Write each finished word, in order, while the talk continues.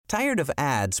Tired of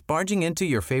ads barging into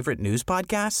your favorite news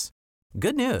podcasts?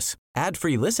 Good news.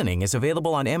 Ad-free listening is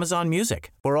available on Amazon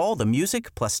Music for all the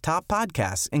music plus top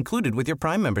podcasts included with your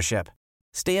Prime membership.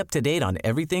 Stay up to date on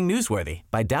everything newsworthy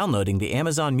by downloading the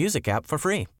Amazon Music app for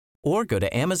free or go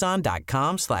to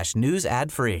amazon.com/news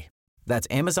ad free. That's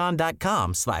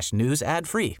amazon.com/news ad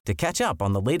free to catch up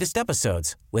on the latest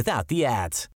episodes without the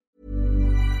ads.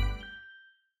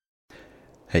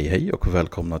 Hej och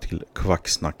välkomna till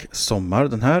KVACKSNACK Sommar.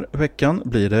 Den här veckan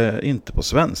blir det inte på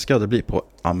svenska, det blir på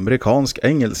amerikansk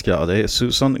engelska. Det är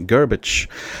Susan Gerbic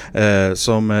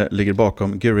som ligger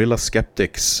bakom Guerrilla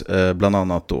Skeptics bland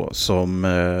annat då, som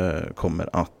kommer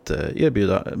att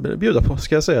bjuda på,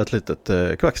 ska jag säga, ett litet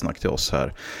kvacksnack till oss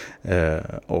här.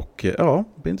 Och ja,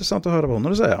 det blir intressant att höra vad hon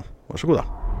har att säga. Varsågoda.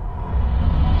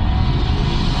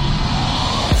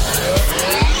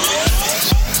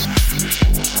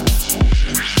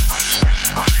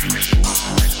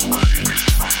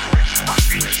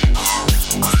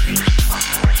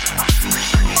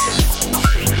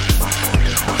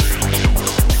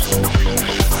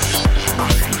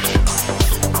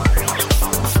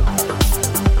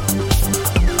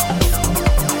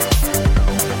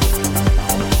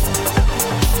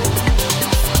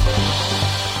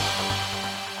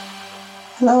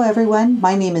 Hello everyone,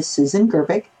 my name is Susan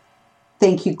Gerbic.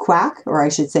 Thank you Quack, or I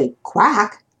should say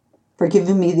Quack, for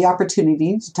giving me the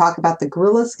opportunity to talk about the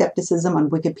Guerrilla Skepticism on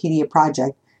Wikipedia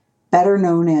project, better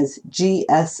known as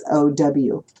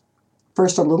GSOW.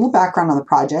 First, a little background on the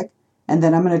project, and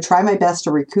then I'm going to try my best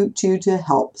to recruit you to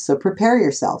help, so prepare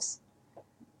yourselves.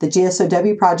 The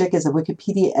GSOW project is a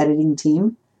Wikipedia editing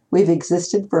team. We've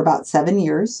existed for about 7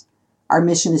 years. Our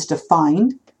mission is to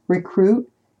find, recruit,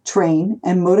 train,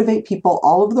 and motivate people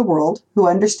all over the world who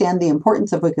understand the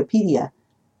importance of Wikipedia.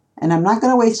 And I'm not going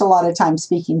to waste a lot of time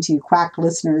speaking to you quack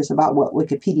listeners about what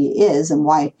Wikipedia is and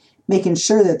why making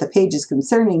sure that the pages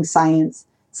concerning science,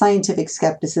 scientific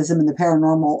skepticism, and the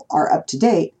paranormal are up to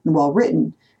date and well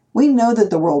written. We know that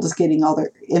the world is getting all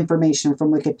their information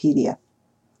from Wikipedia.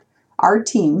 Our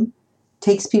team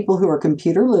takes people who are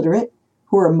computer literate,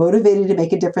 who are motivated to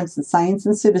make a difference in science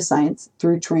and pseudoscience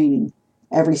through training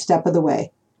every step of the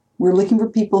way. We're looking for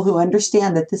people who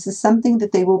understand that this is something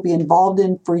that they will be involved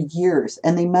in for years,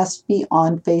 and they must be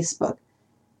on Facebook.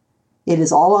 It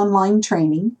is all online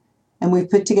training, and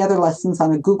we've put together lessons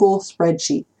on a Google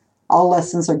spreadsheet. All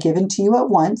lessons are given to you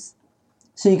at once,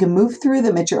 so you can move through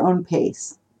them at your own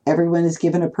pace. Everyone is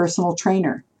given a personal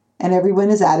trainer, and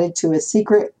everyone is added to a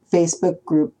secret Facebook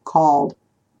group called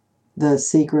The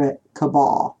Secret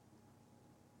Cabal.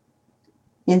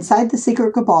 Inside the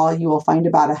Secret Cabal, you will find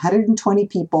about 120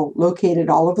 people located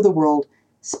all over the world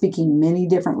speaking many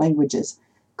different languages.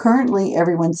 Currently,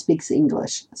 everyone speaks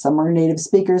English. Some are native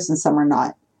speakers and some are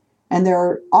not. And there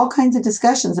are all kinds of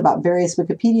discussions about various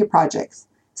Wikipedia projects,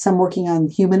 some working on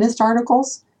humanist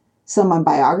articles, some on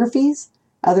biographies,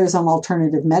 others on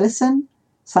alternative medicine,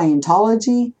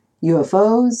 Scientology,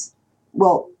 UFOs,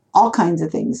 well, all kinds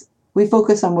of things. We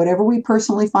focus on whatever we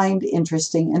personally find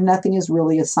interesting, and nothing is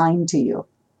really assigned to you.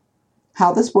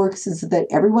 How this works is that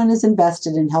everyone is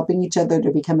invested in helping each other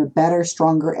to become a better,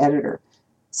 stronger editor.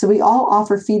 So we all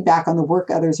offer feedback on the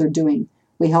work others are doing.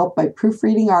 We help by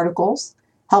proofreading articles,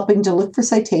 helping to look for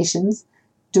citations,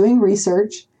 doing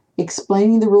research,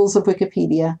 explaining the rules of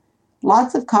Wikipedia,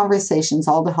 lots of conversations,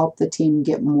 all to help the team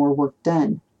get more work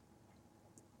done.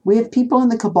 We have people in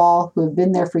the Cabal who have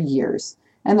been there for years,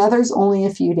 and others only a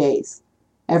few days.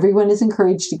 Everyone is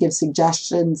encouraged to give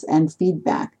suggestions and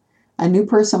feedback. A new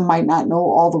person might not know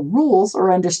all the rules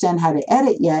or understand how to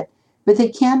edit yet, but they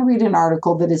can read an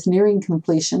article that is nearing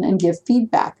completion and give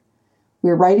feedback.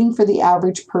 We're writing for the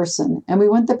average person, and we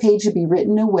want the page to be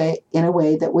written in a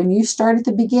way that when you start at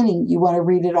the beginning, you want to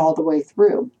read it all the way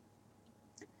through.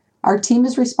 Our team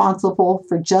is responsible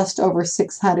for just over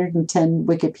 610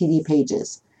 Wikipedia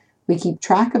pages. We keep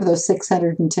track of those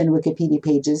 610 Wikipedia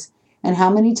pages and how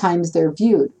many times they're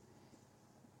viewed.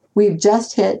 We've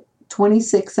just hit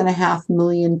 26.5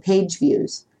 million page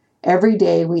views. Every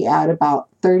day we add about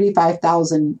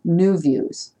 35,000 new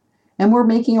views. And we're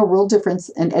making a real difference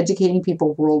in educating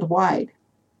people worldwide.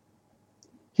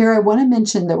 Here I want to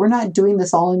mention that we're not doing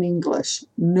this all in English.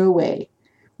 No way.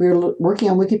 We're working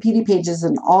on Wikipedia pages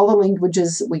in all the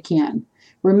languages we can.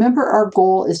 Remember, our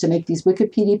goal is to make these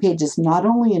Wikipedia pages not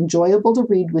only enjoyable to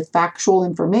read with factual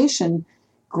information,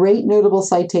 great notable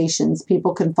citations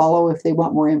people can follow if they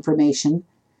want more information,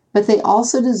 but they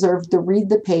also deserve to read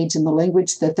the page in the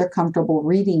language that they're comfortable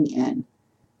reading in.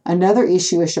 Another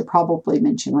issue I should probably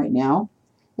mention right now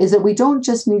is that we don't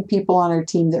just need people on our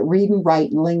team that read and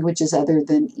write in languages other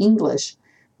than English.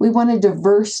 We want a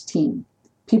diverse team,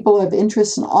 people who have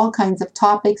interest in all kinds of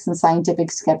topics and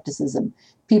scientific skepticism,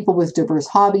 people with diverse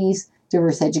hobbies,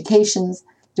 diverse educations,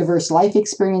 diverse life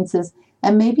experiences,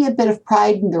 and maybe a bit of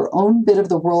pride in their own bit of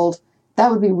the world. That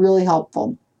would be really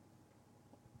helpful.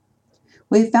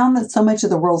 We've found that so much of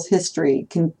the world's history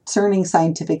concerning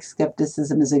scientific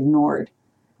skepticism is ignored.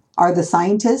 Are the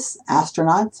scientists,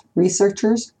 astronauts,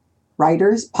 researchers,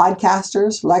 writers,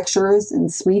 podcasters, lecturers in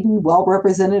Sweden well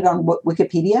represented on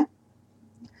Wikipedia?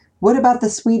 What about the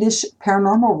Swedish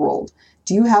paranormal world?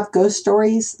 Do you have ghost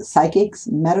stories, psychics,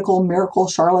 medical miracle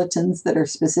charlatans that are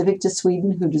specific to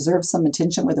Sweden who deserve some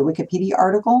attention with a Wikipedia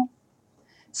article?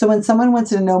 So when someone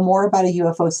wants to know more about a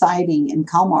UFO sighting in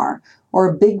Kalmar or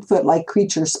a Bigfoot-like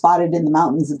creature spotted in the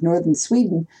mountains of northern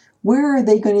Sweden, where are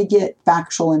they going to get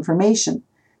factual information?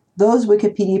 Those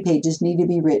Wikipedia pages need to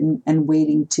be written and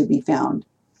waiting to be found.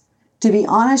 To be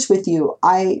honest with you,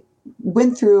 I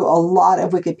went through a lot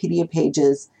of Wikipedia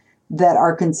pages that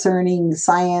are concerning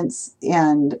science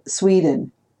and Sweden,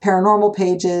 paranormal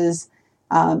pages,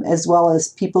 as well as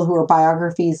people who are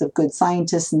biographies of good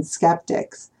scientists and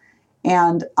skeptics.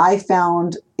 And I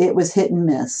found it was hit and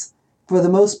miss. For the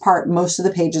most part, most of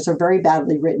the pages are very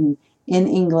badly written in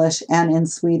English and in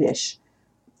Swedish.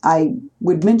 I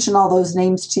would mention all those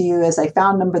names to you as I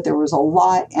found them, but there was a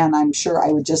lot, and I'm sure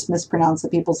I would just mispronounce the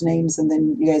people's names, and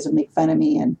then you guys would make fun of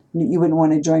me, and you wouldn't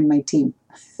want to join my team.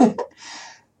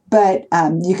 But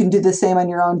you can do the same on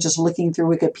your own, just looking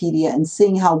through Wikipedia and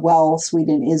seeing how well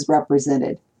Sweden is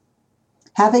represented.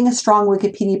 Having a strong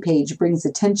Wikipedia page brings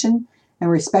attention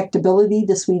and respectability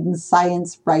to Sweden's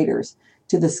science writers,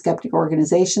 to the skeptic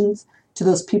organizations, to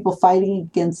those people fighting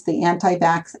against the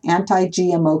anti-vax,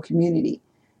 anti-GMO community.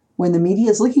 When the media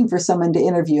is looking for someone to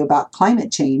interview about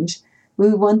climate change,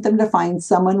 we want them to find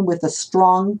someone with a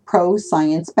strong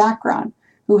pro-science background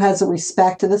who has a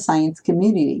respect to the science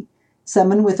community,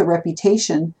 someone with a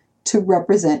reputation to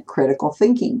represent critical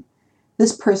thinking.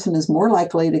 This person is more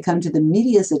likely to come to the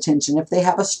media's attention if they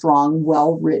have a strong,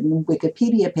 well-written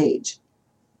Wikipedia page.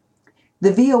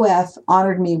 The VOF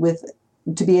honored me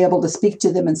to be able to speak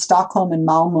to them in Stockholm and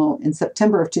Malmö in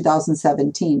September of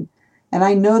 2017. And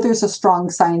I know there's a strong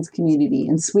science community,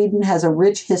 and Sweden has a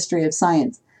rich history of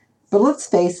science. But let's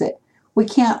face it, we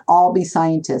can't all be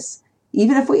scientists.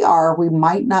 Even if we are, we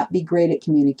might not be great at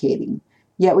communicating.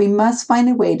 Yet we must find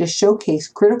a way to showcase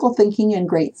critical thinking and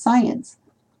great science.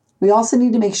 We also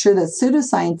need to make sure that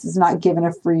pseudoscience is not given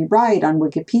a free ride on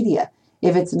Wikipedia.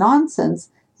 If it's nonsense,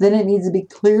 then it needs to be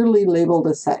clearly labeled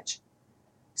as such.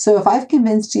 So if I've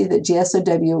convinced you that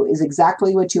GSOW is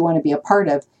exactly what you want to be a part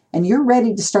of, and you're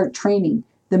ready to start training,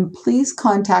 then please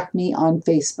contact me on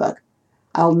Facebook.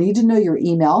 I'll need to know your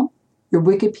email, your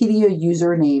Wikipedia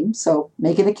username, so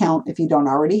make an account if you don't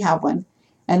already have one,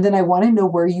 and then I want to know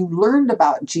where you learned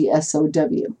about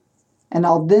GSOW. And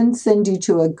I'll then send you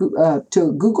to a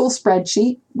Google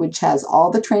spreadsheet, which has all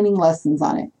the training lessons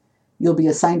on it. You'll be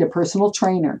assigned a personal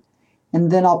trainer, and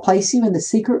then I'll place you in the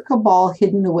secret cabal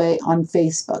hidden away on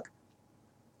Facebook.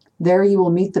 There you will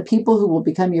meet the people who will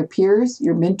become your peers,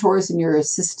 your mentors, and your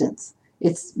assistants.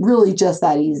 It's really just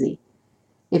that easy.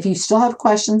 If you still have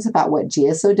questions about what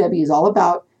GSOW is all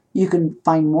about, you can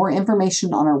find more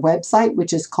information on our website,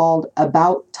 which is called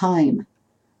About Time.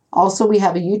 Also, we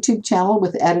have a YouTube channel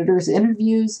with editors'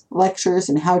 interviews, lectures,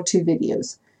 and how-to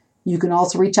videos. You can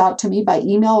also reach out to me by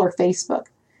email or Facebook.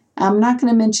 I'm not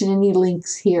going to mention any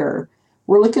links here.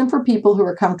 We're looking for people who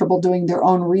are comfortable doing their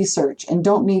own research and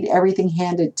don't need everything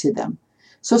handed to them.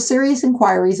 So serious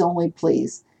inquiries only,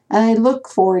 please. And I look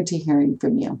forward to hearing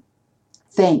from you.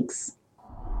 Thanks.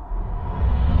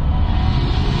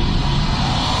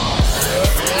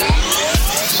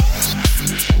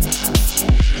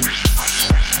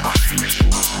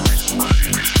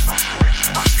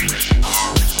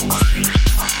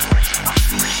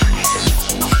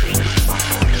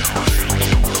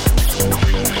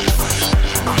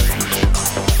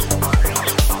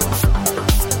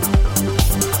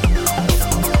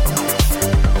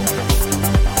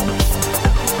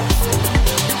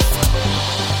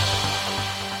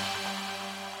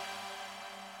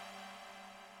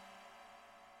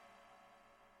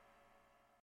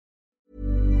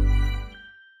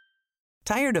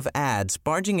 Tired of ads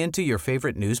barging into your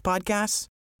favorite news podcasts?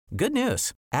 Good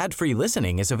news. Ad-free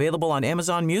listening is available on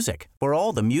Amazon Music for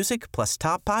all the music plus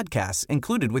top podcasts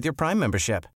included with your Prime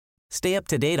membership. Stay up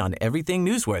to date on everything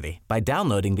newsworthy by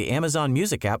downloading the Amazon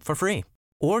Music app for free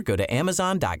or go to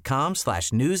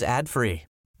amazon.com/news ad free.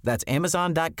 That's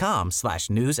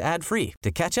amazon.com/news ad free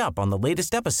to catch up on the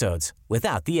latest episodes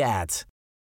without the ads.